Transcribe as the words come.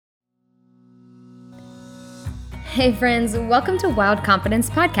Hey friends, welcome to Wild Confidence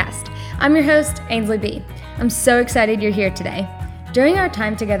Podcast. I'm your host, Ainsley B. I'm so excited you're here today. During our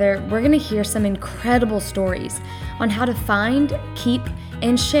time together, we're going to hear some incredible stories on how to find, keep,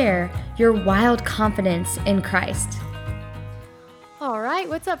 and share your wild confidence in Christ. All right,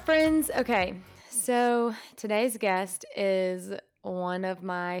 what's up, friends? Okay, so today's guest is one of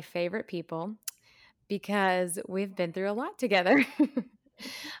my favorite people because we've been through a lot together.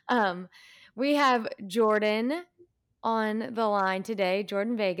 um, we have Jordan on the line today,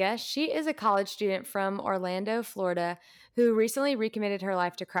 Jordan Vega. She is a college student from Orlando, Florida, who recently recommitted her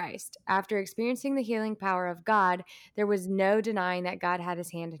life to Christ. After experiencing the healing power of God, there was no denying that God had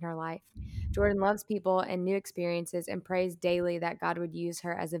his hand in her life. Jordan loves people and new experiences and prays daily that God would use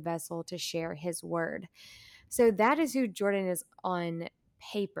her as a vessel to share his word. So that is who Jordan is on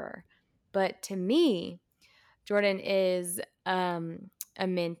paper. But to me, Jordan is a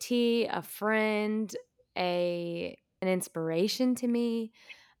mentee, a friend, an inspiration to me.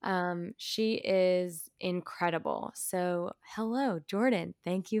 She is incredible. So, hello, Jordan.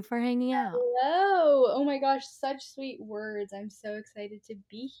 Thank you for hanging out. Hello. Oh my gosh, such sweet words. I'm so excited to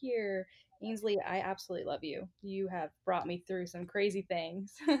be here. Ainsley, I absolutely love you. You have brought me through some crazy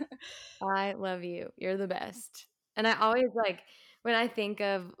things. I love you. You're the best. And I always when I think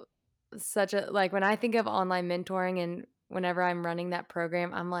of when I think of online mentoring and whenever I'm running that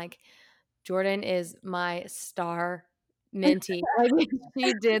program, I'm like, Jordan is my star mentee. Like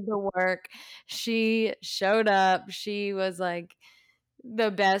she did the work. She showed up. She was like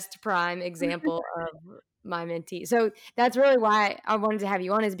the best prime example of my mentee. So that's really why I wanted to have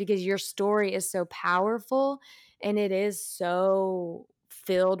you on, is because your story is so powerful and it is so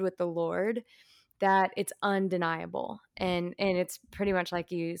filled with the Lord that it's undeniable. And it's pretty much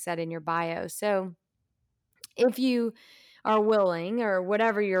like you said in your bio. So if you are willing, or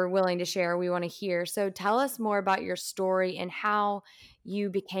whatever you're willing to share, we want to hear. So tell us more about your story and how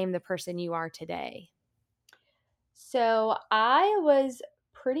you became the person you are today. So, I was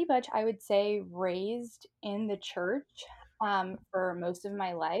pretty much, I would say, raised in the church for most of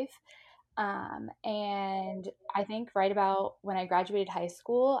my life. And I think right about when I graduated high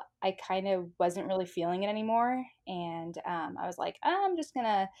school, I kind of wasn't really feeling it anymore. And I was like, I'm just going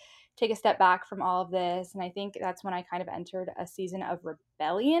to take a step back from all of this. And I think that's when I kind of entered a season of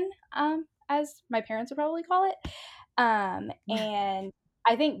rebellion, as my parents would probably call it. And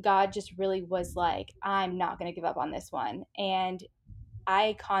I think God just really was like, I'm not going to give up on this one. And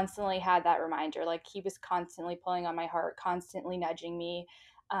I constantly had that reminder. Like he was constantly pulling on my heart, constantly nudging me.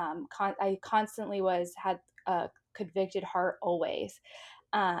 I constantly had a convicted heart always,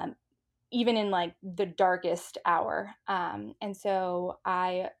 um, even in like the darkest hour. And so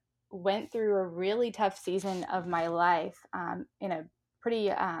I went through a really tough season of my life in a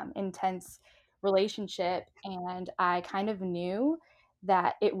pretty intense relationship. And I kind of knew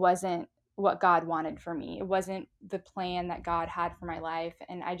that it wasn't what God wanted for me. It wasn't the plan that God had for my life.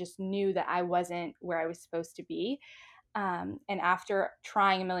 And I just knew that I wasn't where I was supposed to be. And after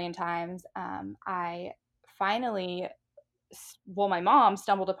trying a million times, I finally, my mom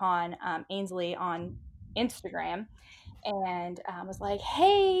stumbled upon Ainsley on Instagram and was like,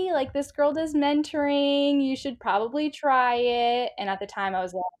 hey, like this girl does mentoring. You should probably try it. And at the time, I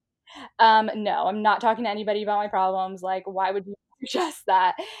was like, no, I'm not talking to anybody about my problems. Like, why would you suggest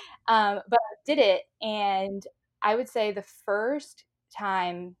that? But I did it. And I would say the first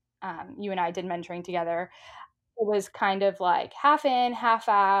time you and I did mentoring together, it was kind of like half in, half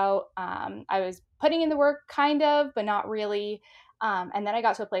out. I was putting in the work kind of, but not really. And then I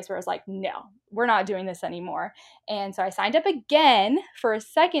got to a place where I was like, no, we're not doing this anymore. And so I signed up again for a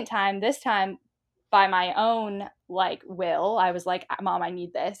second time, this time by my own like will. I was like, Mom, I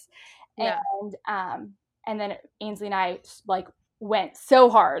need this. Yeah. And then Ainsley and I like went so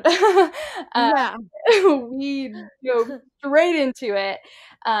hard. uh, Yeah. we dove straight into it.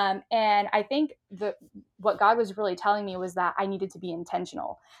 And I think what God was really telling me was that I needed to be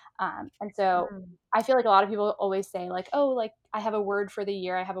intentional. And so Mm. I feel like a lot of people always say like, oh, like I have a word for the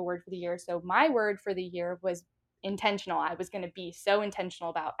year. I have a word for the year. So my word for the year was intentional. I was going to be so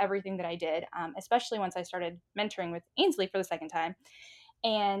intentional about everything that I did, especially once I started mentoring with Ainsley for the second time.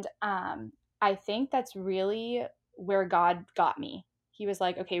 And I think that's really where God got me. He was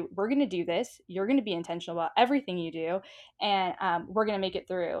like, okay, we're going to do this. You're going to be intentional about everything you do, and we're going to make it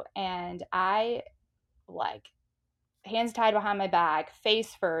through. And I, like, hands tied behind my back,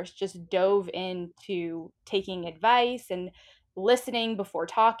 face first, just dove into taking advice and listening before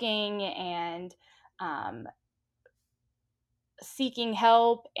talking and um, seeking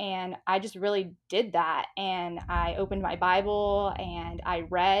help, and I just really did that. And I opened my Bible and I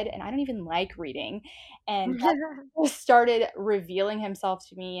read, and I don't even like reading. And God just started revealing himself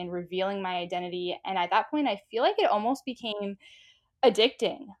to me and revealing my identity. And at that point, I feel like it almost became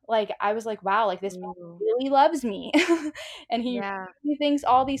addicting. Like, I was like, "Wow, like, this man Ooh. really loves me." And Yeah. he thinks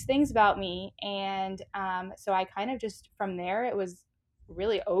all these things about me, and, so I kind of just from there, it was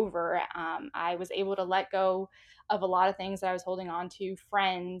really over. I was able to let go of a lot of things that I was holding on to,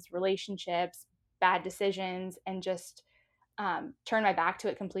 friends, relationships, bad decisions, and just, turn my back to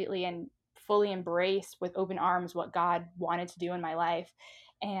it completely and fully embrace with open arms what God wanted to do in my life.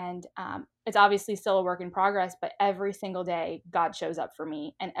 And it's obviously still a work in progress, but every single day, God shows up for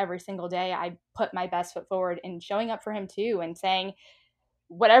me. And every single day, I put my best foot forward in showing up for Him too and saying,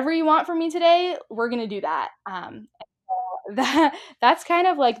 whatever you want from me today, we're going to do that. That's kind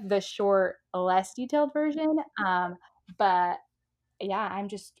of like the short, less detailed version. But yeah, I'm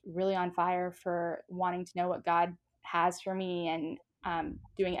just really on fire for wanting to know what God has for me, and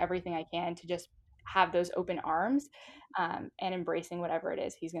doing everything I can to just have those open arms, and embracing whatever it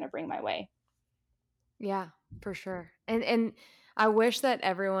is He's going to bring my way. Yeah, for sure. And I wish that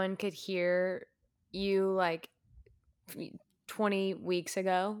everyone could hear you like 20 weeks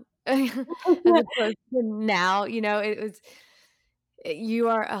ago as opposed to now, it was you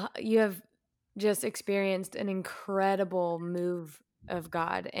are you have just experienced an incredible move of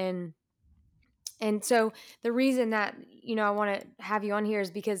God. And so the reason that, I want to have you on here is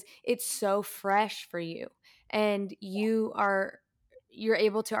because it's so fresh for you, and you're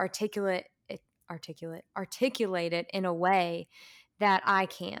able to articulate it in a way that I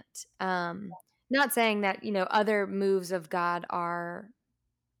can't. Not saying that, other moves of God are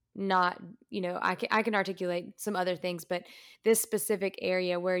not, I can articulate some other things, but this specific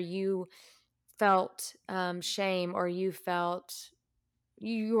area where you felt shame, or you felt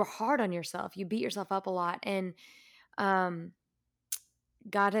you were hard on yourself. You beat yourself up a lot. And um,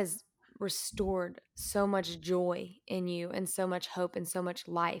 God has restored so much joy in you, and so much hope, and so much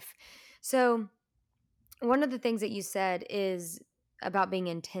life. So, one of the things that you said is about being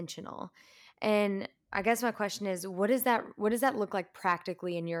intentional. And I guess my question is, what does that look like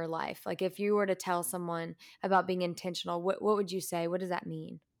practically in your life? Like, if you were to tell someone about being intentional, what would you say? What does that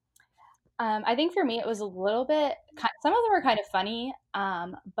mean? I think for me, it was a little bit, some of them were kind of funny,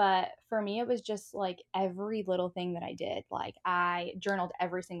 but for me, it was just like every little thing that I did. Like, I journaled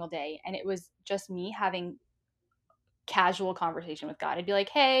every single day, and it was just me having casual conversation with God. I'd be like,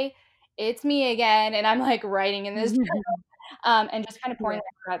 "Hey, it's me again," and I'm like writing in this, and just kind of pouring Yeah.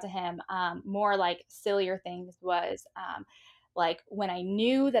 my heart out to Him. More like sillier things was, like when I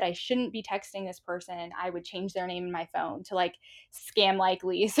knew that I shouldn't be texting this person, I would change their name in my phone to like scam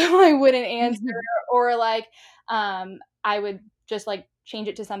likely, so I wouldn't answer, or like, I would just like change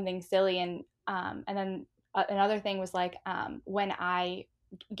it to something silly. And then another thing was like, when I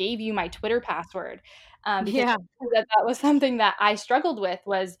gave you my Twitter password, because Yeah. that was something that I struggled with,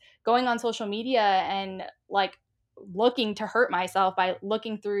 was going on social media and like looking to hurt myself by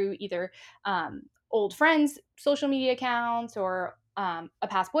looking through either old friends' social media accounts, or a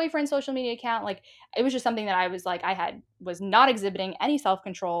past boyfriend's social media account. Like, it was just something that I was like, was not exhibiting any self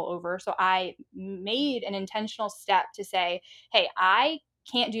control over. So I made an intentional step to say, "Hey, I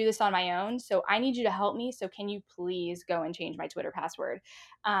can't do this on my own. So I need you to help me. So can you please go and change my Twitter password?"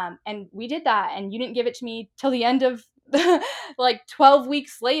 And we did that. And you didn't give it to me till the end of like 12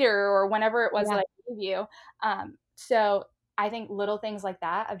 weeks later, or whenever it was Yeah. that I gave you. So I think little things like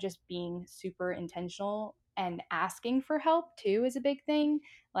that, of just being super intentional and asking for help too, is a big thing.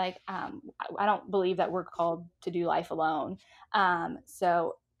 Like, I don't believe that we're called to do life alone.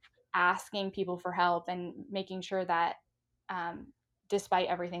 So asking people for help and making sure that, um, despite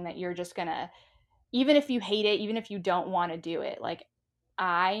everything, that you're just gonna, even if you hate it, even if you don't want to do it, like,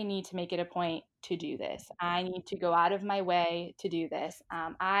 I need to make it a point to do this. I need to go out of my way to do this.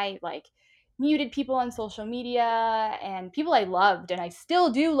 I like muted people on social media and people I loved and I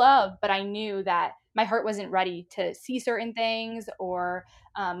still do love, but I knew that my heart wasn't ready to see certain things, or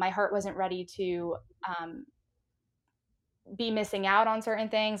my heart wasn't ready to, um, be missing out on certain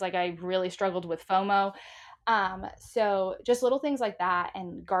things. Like, I really struggled with FOMO. So just little things like that,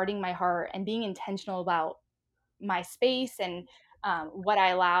 and guarding my heart and being intentional about my space, and what I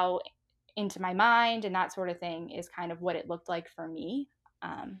allow into my mind, and that sort of thing, is kind of what it looked like for me.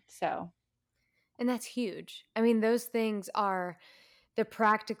 So And that's huge. I mean, those things are the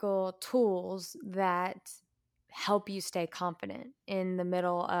practical tools that help you stay confident in the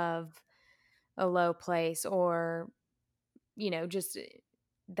middle of a low place, or just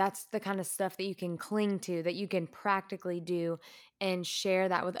that's the kind of stuff that you can cling to, that you can practically do and share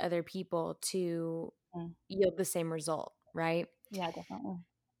that with other people to Mm. yield the same result, right? Yeah, definitely.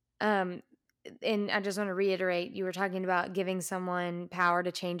 Um, and I just want to reiterate, you were talking about giving someone power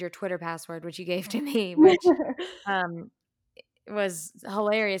to change your Twitter password, which you gave to me, which um, was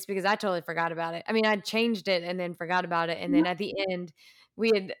hilarious because I totally forgot about it. I mean, I changed it and then forgot about it. And then at the end,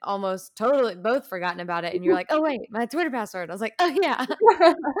 we had almost totally both forgotten about it. And you're like, oh, wait, my Twitter password. I was like, oh, yeah,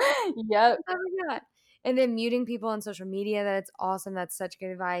 Yep. I forgot. And then muting people on social media, that's awesome. That's such good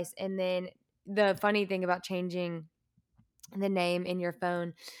advice. And then the funny thing about changing the name in your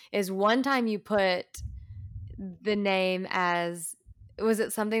phone is one time you put the name as, was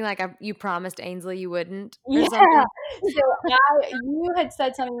it something like you promised Ainsley you wouldn't or Yeah. something? So you had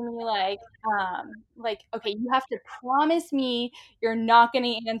said something to me like, okay, you have to promise me you're not going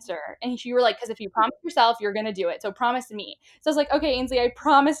to answer. And you were like, because if you promise yourself, you're going to do it. So promise me. So I was like, okay, Ainsley, I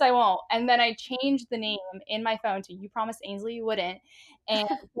promise I won't. And then I changed the name in my phone to you promised Ainsley you wouldn't. And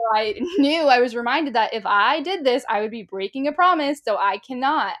so I knew, I was reminded that if I did this, I would be breaking a promise. So I can't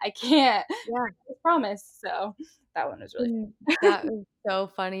Yeah. promise. So that one was really And that was so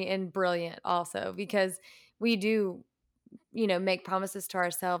funny and brilliant also because we do, make promises to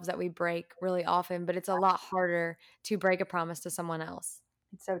ourselves that we break really often, but it's a lot harder to break a promise to someone else.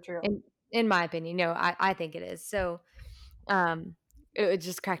 It's so true. In my opinion, I think it is. So, um, it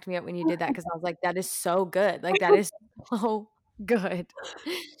just cracked me up when you did that because I was like, that is so good. Like that is so good.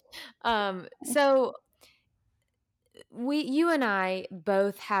 So you and I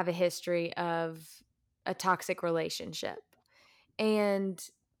both have a history of a toxic relationship. And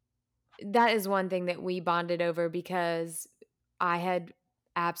that is one thing that we bonded over because I had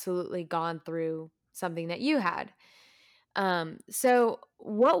absolutely gone through something that you had. So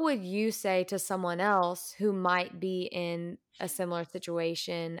what would you say to someone else who might be in a similar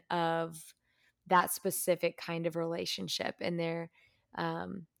situation of that specific kind of relationship and they're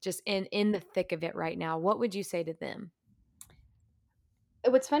just in the thick of it right now? What would you say to them?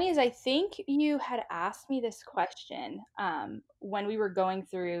 What's funny is I think you had asked me this question when we were going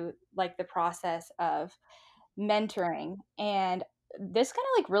through like the process of mentoring, and this kind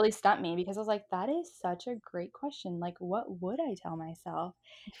of like really stumped me because I was like, that is such a great question. Like, what would I tell myself?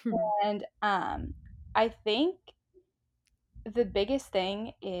 And I think the biggest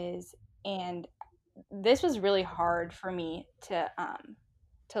thing is, and this was really hard for me to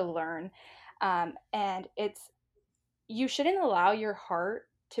learn, and it's you shouldn't allow your heart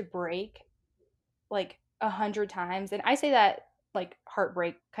to break like 100 times. And I say that like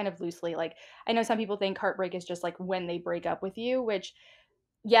heartbreak kind of loosely. Like I know some people think heartbreak is just like when they break up with you, which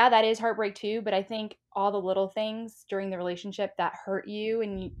yeah, that is heartbreak too, but I think all the little things during the relationship that hurt you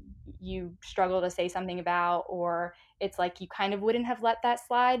and you struggle to say something about, or it's like you kind of wouldn't have let that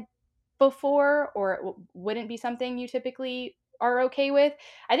slide before, or it wouldn't be something you typically are okay with.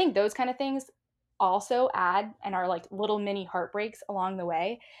 I think those kind of things also add and are like little mini heartbreaks along the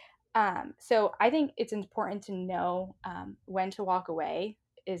way. So I think it's important to know when to walk away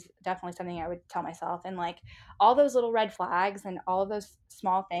is definitely something I would tell myself. And like all those little red flags and all of those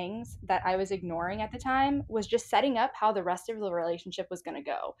small things that I was ignoring at the time was just setting up how the rest of the relationship was going to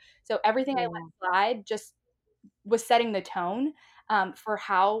go. So everything I Yeah. let slide just was setting the tone for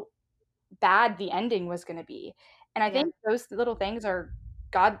how bad the ending was going to be. And I Yeah. think those little things are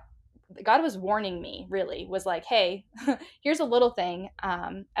God. God was warning me, really, was like, hey, here's a little thing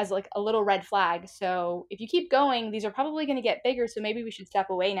as like a little red flag. So if you keep going, these are probably going to get bigger. So maybe we should step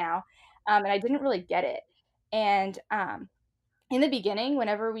away now. And I didn't really get it. And in the beginning,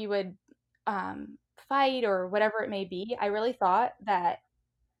 whenever we would fight or whatever it may be, I really thought that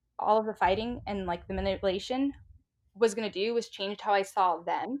all of the fighting and like the manipulation was going to do was change how I saw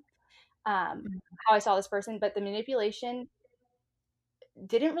them, how I saw this person. But the manipulation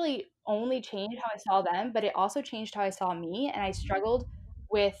didn't really only change how I saw them, but it also changed how I saw me, and I struggled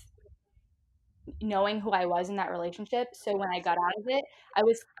with knowing who I was in that relationship. So when I got out of it, I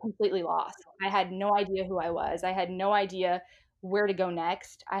was completely lost. I had no idea who I was. I had no idea where to go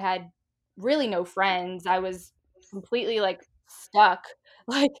next. I had really no friends. I was completely like stuck.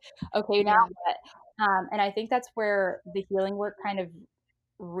 Like, okay, now Yeah. what? And I think that's where the healing work kind of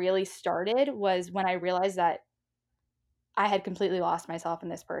really started was when I realized that I had completely lost myself in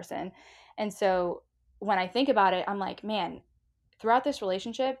this person. And so when I think about it, I'm like, man, throughout this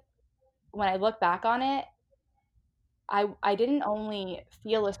relationship, when I look back on it, I didn't only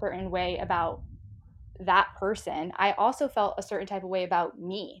feel a certain way about that person. I also felt a certain type of way about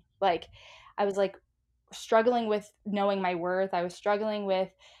me. Like I was like struggling with knowing my worth. I was struggling with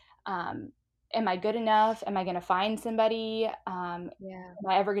um am I good enough? Am I going to find somebody? Yeah. Am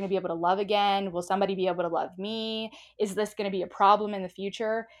I ever going to be able to love again? Will somebody be able to love me? Is this going to be a problem in the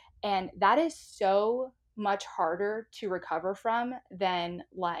future? And that is so much harder to recover from than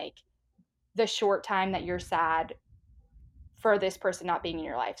like the short time that you're sad for this person not being in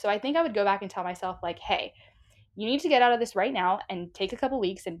your life. So I think I would go back and tell myself, like, hey, you need to get out of this right now and take a couple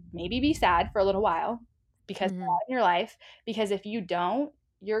weeks and maybe be sad for a little while because they're Hmm. not in your life. Because if you don't,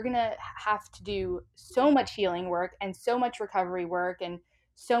 you're going to have to do so much healing work and so much recovery work and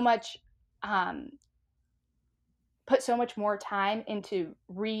so much, um, put so much more time into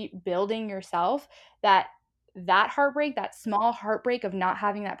rebuilding yourself that that heartbreak, that small heartbreak of not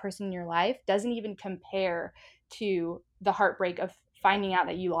having that person in your life doesn't even compare to the heartbreak of finding out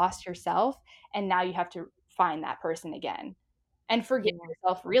that you lost yourself and now you have to find that person again and forgive Yeah.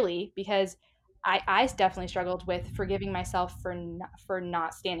 yourself really because I definitely struggled with forgiving myself for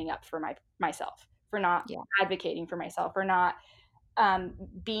not standing up for myself, for not Yeah. advocating for myself, for not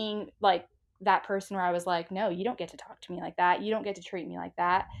being like that person where I was like, no, you don't get to talk to me like that. You don't get to treat me like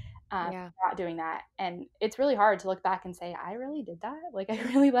that. Yeah. Not doing that. And it's really hard to look back and say, I really did that. Like, I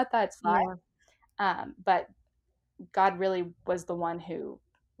really let that slide. Yeah. But God really was the one who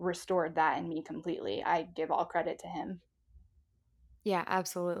restored that in me completely. I give all credit to him. Yeah,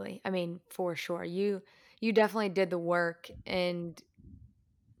 absolutely. I mean, for sure. You definitely did the work and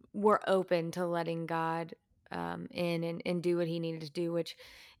were open to letting God in and do what he needed to do, which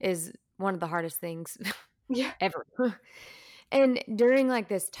is one of the hardest things Yeah. ever. And during like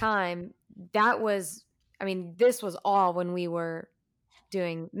this time, that was, I mean, this was all when we were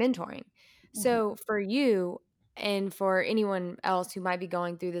doing mentoring. Mhm. So for you and for anyone else who might be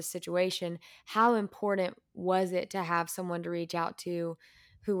going through this situation, how important was it to have someone to reach out to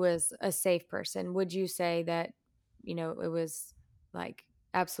who was a safe person? Would you say that, it was like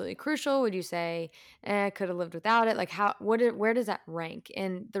absolutely crucial? Would you say, could have lived without it? Like where does that rank?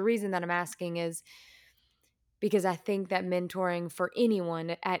 And the reason that I'm asking is because I think that mentoring for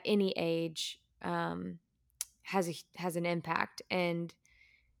anyone at any age has an impact, and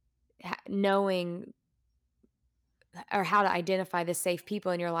knowing or how to identify the safe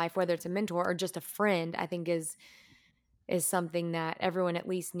people in your life, whether it's a mentor or just a friend, I think is something that everyone at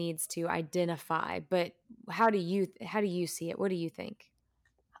least needs to identify. But how do you see it? What do you think?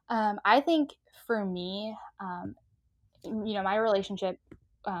 I think for me, my relationship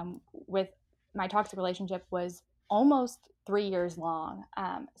with my toxic relationship was almost 3 years long.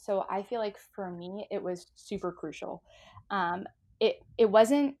 So I feel like for me, it was super crucial. It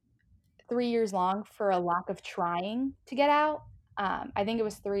wasn't 3 years long for a lack of trying to get out. I think it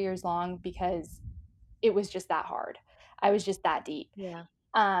was 3 years long because it was just that hard. I was just that deep. Yeah.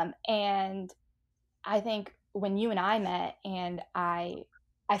 And I think when you and I met and I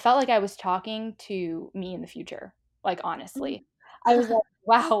felt like I was talking to me in the future, like, Mhm. honestly. I was like,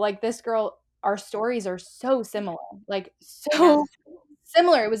 "Wow, like, this girl our stories are so similar, like, Yeah. so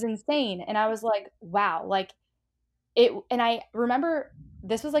similar." It was insane, and I was like, "Wow," like, and I remember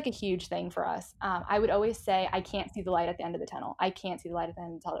this was, like, a huge thing for us. I would always say, "I can't see the light at the end of the tunnel. I can't see the light at the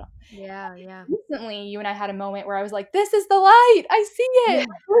end of the tunnel." Yeah. Yeah. Recently, you and I had a moment where I was like, "This is the light. I see it.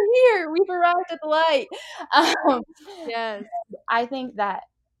 Yeah. We're here. We've arrived at the light." Um, Yes. I think that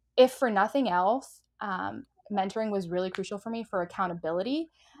if for nothing else, mentoring was really crucial for me for accountability,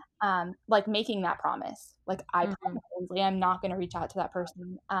 like making that promise. Like, I Hmm. promise Ainsley, I'm not going to reach out to that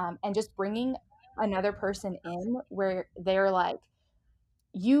person, and just bringing another person in where they're like,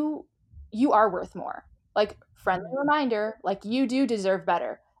 you, you are worth more. Like, friendly reminder, like, you do deserve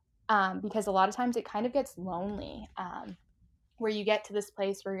better. Because a lot of times it kind of gets lonely, where you get to this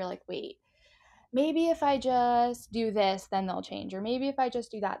place where you're like, wait, maybe if I just do this, then they'll change, or maybe if I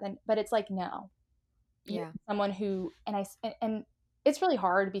just do that, then. But it's like, no, you Yeah. someone who, and it's really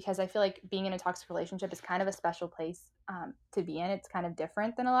hard because I feel like being in a toxic relationship is kind of a special place to be in. It's kind of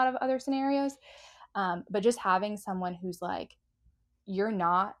different than a lot of other scenarios, but just having someone who's like, you're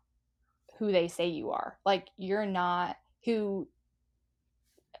not who they say you are, like, you're not who,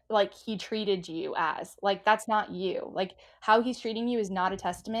 like, he treated you as, like, that's not you, like, how he's treating you is not a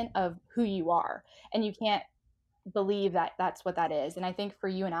testament of who you are, and you can't believe that that's what that is. And I think for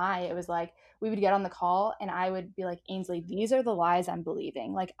you and I, it was like we would get on the call and I would be like, Ainsley, these are the lies I'm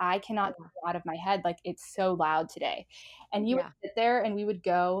believing. Like, I cannot get them out of my head. Like, it's so loud today. And you would Yeah. sit there and we would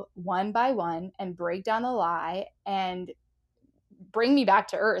go one by one and break down the lie and bring me back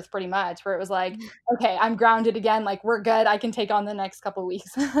to earth pretty much, where it was like, okay, I'm grounded again. Like, we're good. I can take on the next couple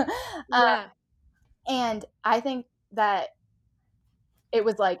weeks. Yeah. And I think that it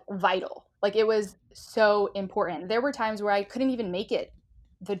was like vital. Like, it was so important. There were times where I couldn't even make it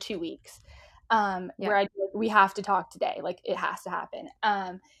the 2 weeks. Yeah. where I like, we have to talk today, like it has to happen.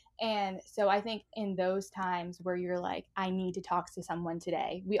 And so I think in those times where you're like, I need to talk to someone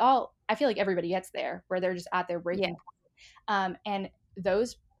today, I feel like everybody gets there where they're just at their Yeah. breaking point. And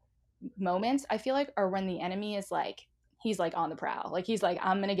those moments I feel like are when the enemy is like, he's like on the prowl, like he's like,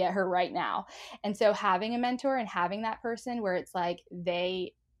 I'm gonna get her right now. And so having a mentor and having that person where it's like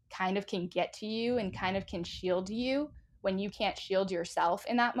they kind of can get to you and kind of can shield you when you can't shield yourself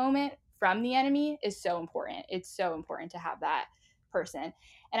in that moment from the enemy is so important. It's so important to have that person.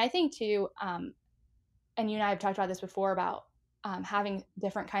 And I think too, and you and I have talked about this before about having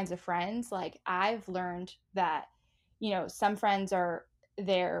different kinds of friends. Like I've learned that, some friends are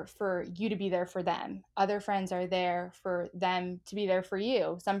there for you to be there for them. Other friends are there for them to be there for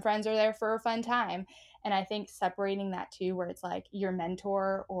you. Some friends are there for a fun time. And I think separating that too, where it's like your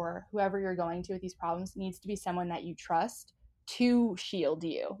mentor or whoever you're going to with these problems needs to be someone that you trust to shield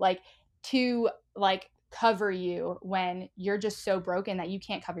you, like to like cover you when you're just so broken that you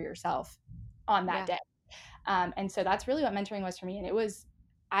can't cover yourself on that Yeah. day. And so that's really what mentoring was for me. And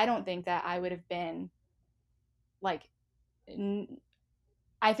I don't think that I would have been like,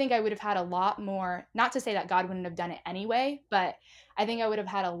 I think I would have had a lot more, not to say that God wouldn't have done it anyway, but I think I would have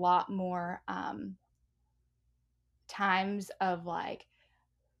had a lot more times of like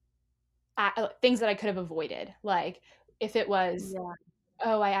things that I could have avoided. Like if it was, Yeah.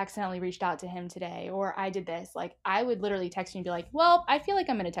 oh, I accidentally reached out to him today, or I did this, like I would literally text you and be like, well, I feel like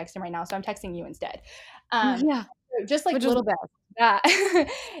I'm going to text him right now. So I'm texting you instead. Yeah. Just like Which is the little best. that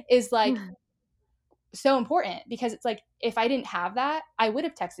is like so important because it's like if I didn't have that, I would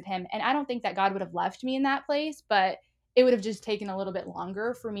have texted him and I don't think that God would have left me in that place, but it would have just taken a little bit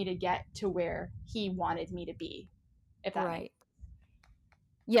longer for me to get to where he wanted me to be, if that makes Right.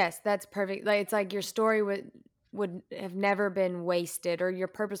 Yes, that's perfect. Like it's like your story would have never been wasted, or your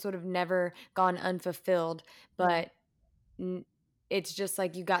purpose would have never gone unfulfilled, right. but n- it's just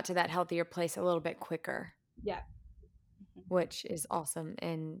like you got to that healthier place a little bit quicker, Yeah. which is awesome,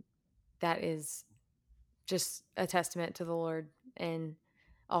 and that is just a testament to the Lord, and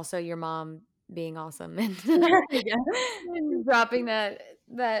also your mom being awesome and, Yeah. and dropping that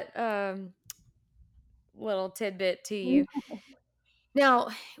little tidbit to you. Now,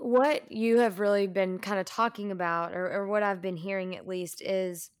 what you have really been kind of talking about, or what I've been hearing at least,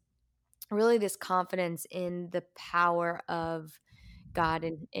 is really this confidence in the power of God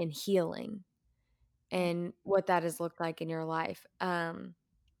and healing Right. and what that has looked like in your life.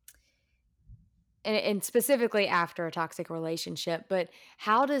 And specifically after a toxic relationship. But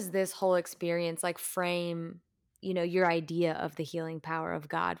how does this whole experience like frame, your idea of the healing power of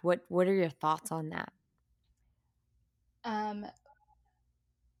God? What are your thoughts on that? Um,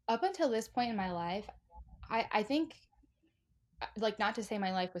 Up until this point in my life, I think like not to say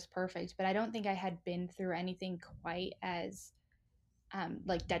my life was perfect, but I don't think I had been through anything quite as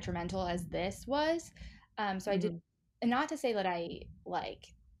like detrimental as this was. So I did, Mhm. and not to say that I like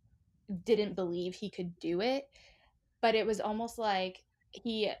didn't believe he could do it, but it was almost like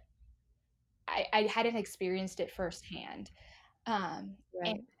I hadn't experienced it firsthand. And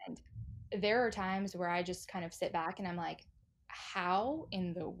Right. there are times where I just kind of sit back and I'm like, how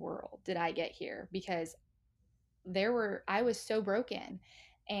in the world did I get here? Because I was so broken.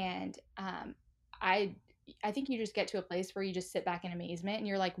 And I, I think you just get to a place where you just sit back in amazement and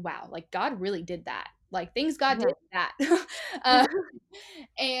you're like, wow, like God really did that. Like things God did that. uh,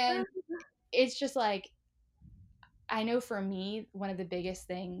 and it's just I know for me, one of the biggest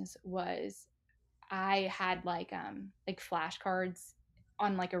things was I had like flashcards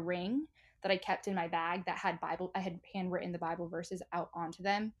on like a ring that I kept in my bag that had Bible. I had handwritten the Bible verses out onto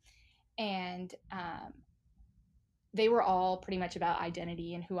them, and they were all pretty much about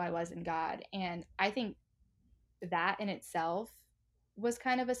identity and who I was in God. And I think that in itself was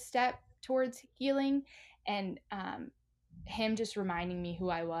kind of a step towards healing, and him just reminding me who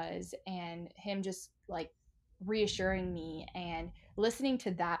I was and him just like reassuring me and listening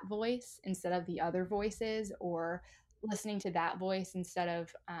to that voice instead of the other voices, or listening to that voice instead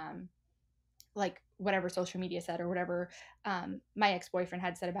of like whatever social media said or whatever my ex-boyfriend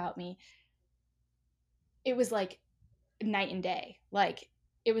had said about me. It was like night and day. Like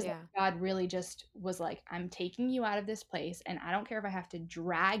it was like Yeah. God really just was like, I'm taking you out of this place and I don't care if I have to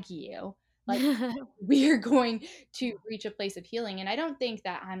drag you. Like we are going to reach a place of healing. And I don't think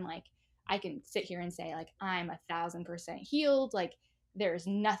that I'm like, I can sit here and say, like, I'm 1,000% healed. Like, there's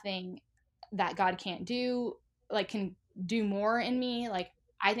nothing that God can't do, like, can do more in me. Like,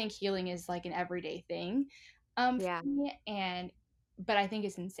 I think healing is like an everyday thing for Yeah. me. But I think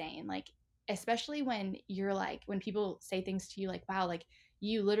it's insane. Like, especially when you're like, when people say things to you like, wow, like,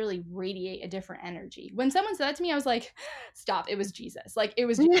 you literally radiate a different energy. When someone said that to me, I was like, stop, it was Jesus. Like, it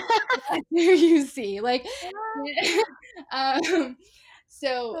was Jesus. That's who you see. Like, um,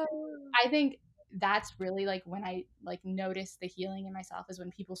 so I think that's really like when I like noticed the healing in myself is when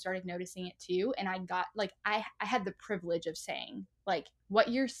people started noticing it too. And I got like, I had the privilege of saying, like, what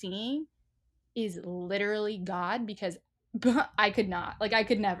you're seeing is literally God because I could not, like, I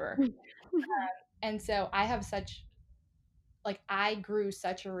could never. And so I have such, like, I grew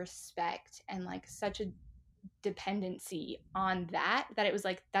such a respect and like such a dependency on that it was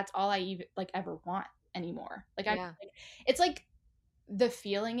like, that's all I even like ever want anymore. Like, I'm Yeah. like, it's like the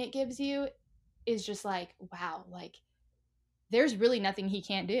feeling it gives you is just like, wow, like there's really nothing he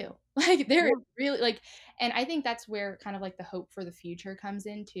can't do. Like there is Yeah. really like, and I think that's where kind of like the hope for the future comes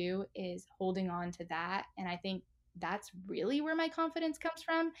in too, is holding on to that. And I think that's really where my confidence comes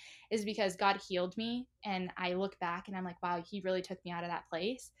from, is because God healed me and I look back and I'm like, wow, he really took me out of that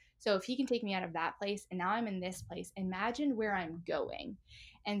place. So if he can take me out of that place and now I'm in this place, imagine where I'm going.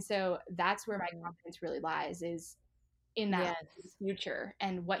 And so that's where my confidence really lies, is in that Yes. future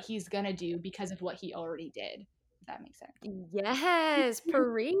and what he's going to do because of what he already did. If that makes sense. Yes,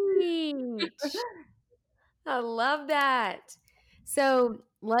 preach. I love that. So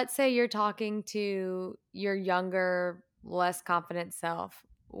let's say you're talking to your younger, less confident self.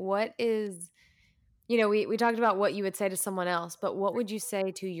 What is, we talked about what you would say to someone else, but what would you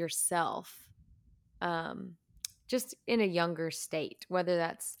say to yourself, um, just in a younger state, whether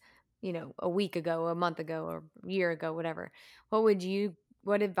that's, a week ago, a month ago, or a year ago, whatever?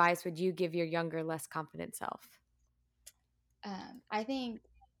 What advice would you give your younger, less confident self? I think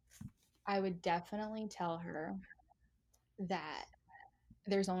I would definitely tell her that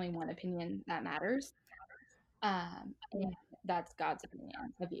there's only one opinion that matters. And that's God's opinion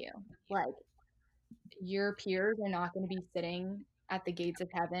of you. Like, your peers are not going to be sitting at the gates of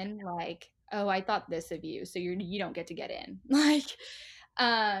heaven like, oh, I thought this of you, so you don't get to get in.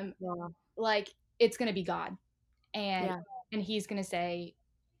 Um, Yeah. like it's going to be God, and Yeah. and He's going to say,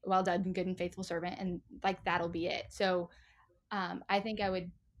 "Well done, good and faithful servant," and like that'll be it. So I think I would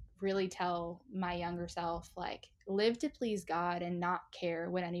really tell my younger self, like, live to please God and not care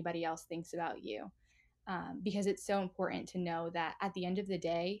what anybody else thinks about you. Because it's so important to know that at the end of the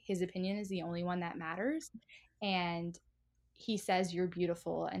day, his opinion is the only one that matters. And he says you're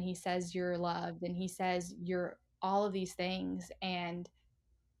beautiful and he says you're loved and he says you're all of these things. And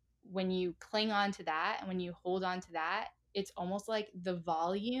when you cling on to that and when you hold on to that, it's almost like the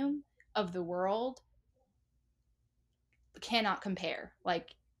volume of the world cannot compare.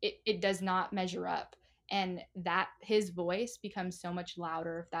 Like it does not measure up. And that his voice becomes so much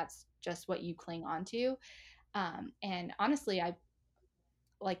louder if that's just what you cling on to. And honestly, I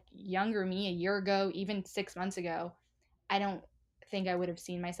like younger me a year ago, even 6 months ago, I don't think I would have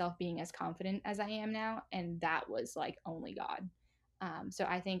seen myself being as confident as I am now. And that was like only God. So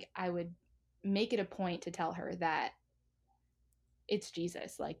I think I would make it a point to tell her that it's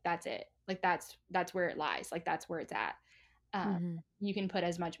Jesus. Like that's it. Like that's where it lies. Like that's where it's at. Um, Mhm. you can put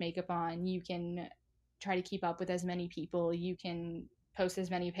as much makeup on. You can try to keep up with as many people. You can post as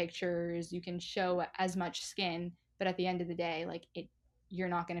many pictures. You can show as much skin. But at the end of the day, like you're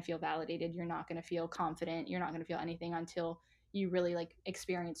not going to feel validated. You're not going to feel confident. You're not going to feel anything until you really like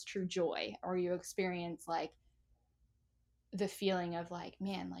experience true joy, or you experience like the feeling of like,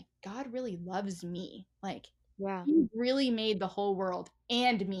 man, like God really loves me. Like Yeah. he really made the whole world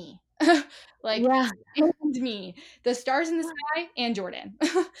and me. Like Yeah. and me. The stars in the sky and Jordan.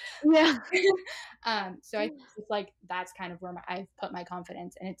 Yeah. So I think it's like that's kind of where I've put my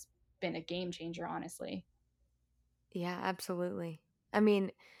confidence, and it's been a game changer, honestly. Yeah, absolutely. I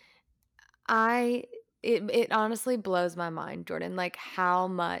mean, I it honestly blows my mind, Jordan, like how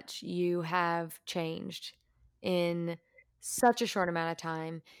much you have changed in such a short amount of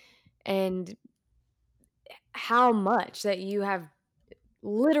time, and how much that you have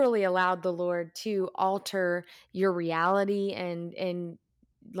literally allowed the Lord to alter your reality and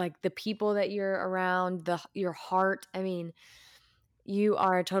like the people that you're around, your heart. I mean, you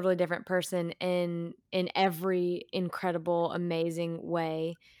are a totally different person in every incredible, amazing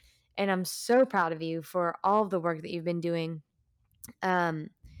way. And I'm so proud of you for all of the work that you've been doing. Um,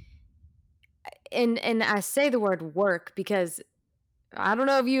 and I say the word work because I don't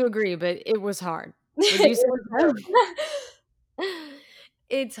know if you agree, but it was hard. Would It you say was so? hard.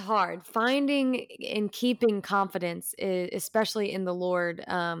 It's hard. Finding and keeping confidence, especially in the Lord,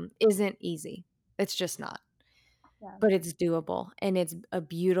 isn't easy. It's just not. Yeah. But it's doable, and it's a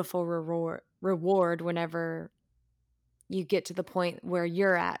beautiful reward whenever you get to the point where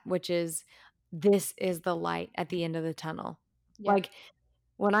you're at, which is this is the light at the end of the tunnel. Yep. Like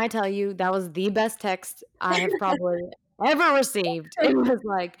when I tell you that was the best text I have probably ever received, it was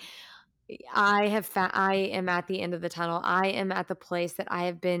like, I am at the end of the tunnel. I am at the place that I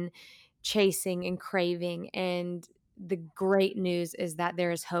have been chasing and craving. And the great news is that there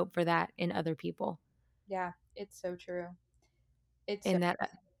is hope for that in other people. Yeah, it's so true. It's so And that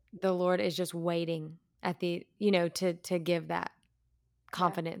the Lord is just waiting at the, to give that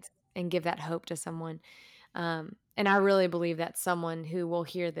confidence and give that hope to someone. And I really believe that someone who will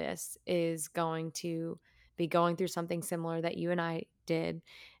hear this is going to be going through something similar that you and I did.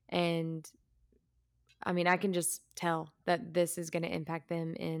 And I mean, I can just tell that this is going to impact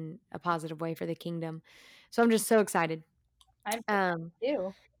them in a positive way for the kingdom. So I'm just so excited. I'm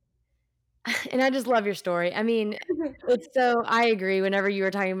too. And I just love your story. I mean, I agree. Whenever you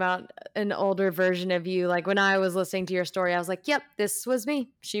were talking about an older version of you, like when I was listening to your story, I was like, yep, this was me.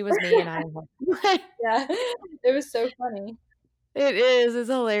 She was me. And I Yeah, it was so funny. It is. It's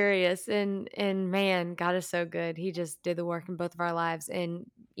hilarious. And man, God is so good. He just did the work in both of our lives. And,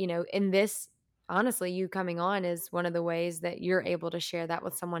 in this, honestly, you coming on is one of the ways that you're able to share that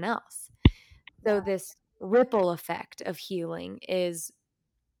with someone else. So this ripple effect of healing is,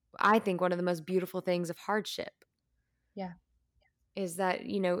 I think, one of the most beautiful things of hardship. Yeah. Is that,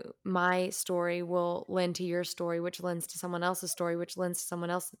 my story will lend to your story, which lends to someone else's story, which lends to someone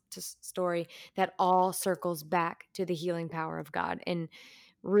else's story, that all circles back to the healing power of God and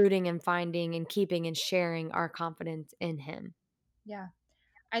rooting and finding and keeping and sharing our confidence in Him. Yeah.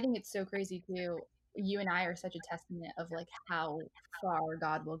 I think it's so crazy too. You and I are such a testament of like how far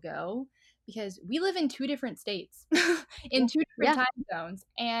God will go, because we live in two different states in two different time zones,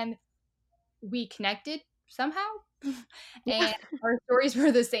 and we connected somehow and our stories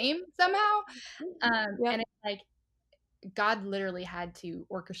were the same somehow. And it's like God literally had to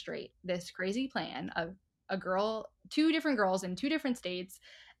orchestrate this crazy plan of two different girls in two different states,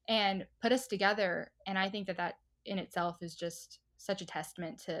 and put us together. And I think that in itself is just such a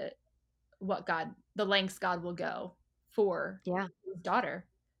testament to the lengths God will go for his daughter.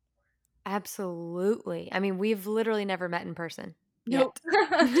 Absolutely. I mean, we've literally never met in person. Nope.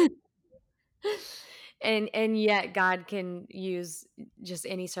 And yet God can use just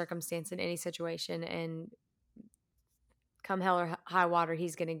any circumstance in any situation, and come hell or high water,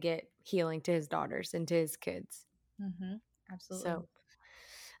 He's going to get healing to His daughters and to His kids. Mm-hmm. Absolutely. So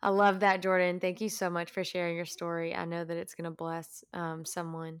I love that, Jordan. Thank you so much for sharing your story. I know that it's going to bless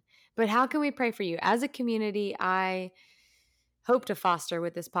someone. But how can we pray for you? As a community, I hope to foster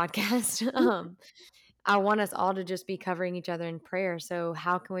with this podcast. I want us all to just be covering each other in prayer. So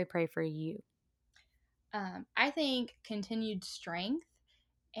how can we pray for you? I think continued strength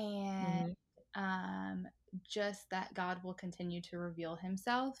and just that God will continue to reveal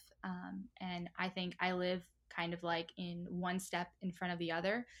Himself. And I think I live kind of like in one step in front of the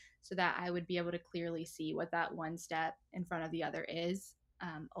other, so that I would be able to clearly see what that one step in front of the other is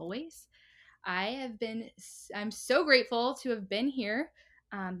always. I'm so grateful to have been here.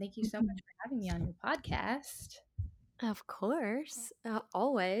 Thank you so much for having me on your podcast. Of course.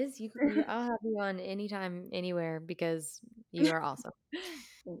 Always. I'll have you on anytime, anywhere, because you are awesome.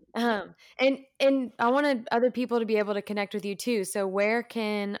 And I wanted other people to be able to connect with you too. So where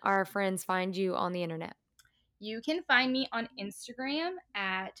can our friends find you on the internet? You can find me on Instagram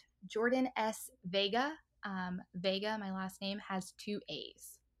at Jordan S. Vega. Vega, my last name, has 2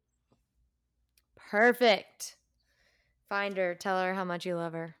 A's. Perfect. Find her. Tell her how much you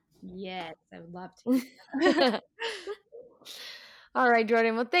love her. Yes, I would love to. All right,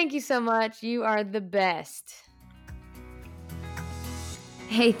 Jordan. Well, thank you so much. You are the best.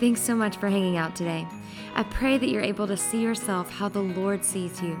 Hey, thanks so much for hanging out today. I pray that you're able to see yourself how the Lord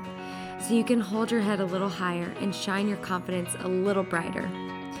sees you, so you can hold your head a little higher and shine your confidence a little brighter.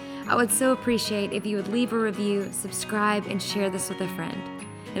 I would so appreciate if you would leave a review, subscribe, and share this with a friend.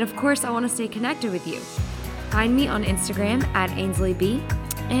 And of course, I want to stay connected with you. Find me on Instagram at AinsleyB,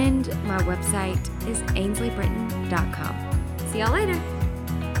 and my website is AinsleyBritton.com. See y'all later.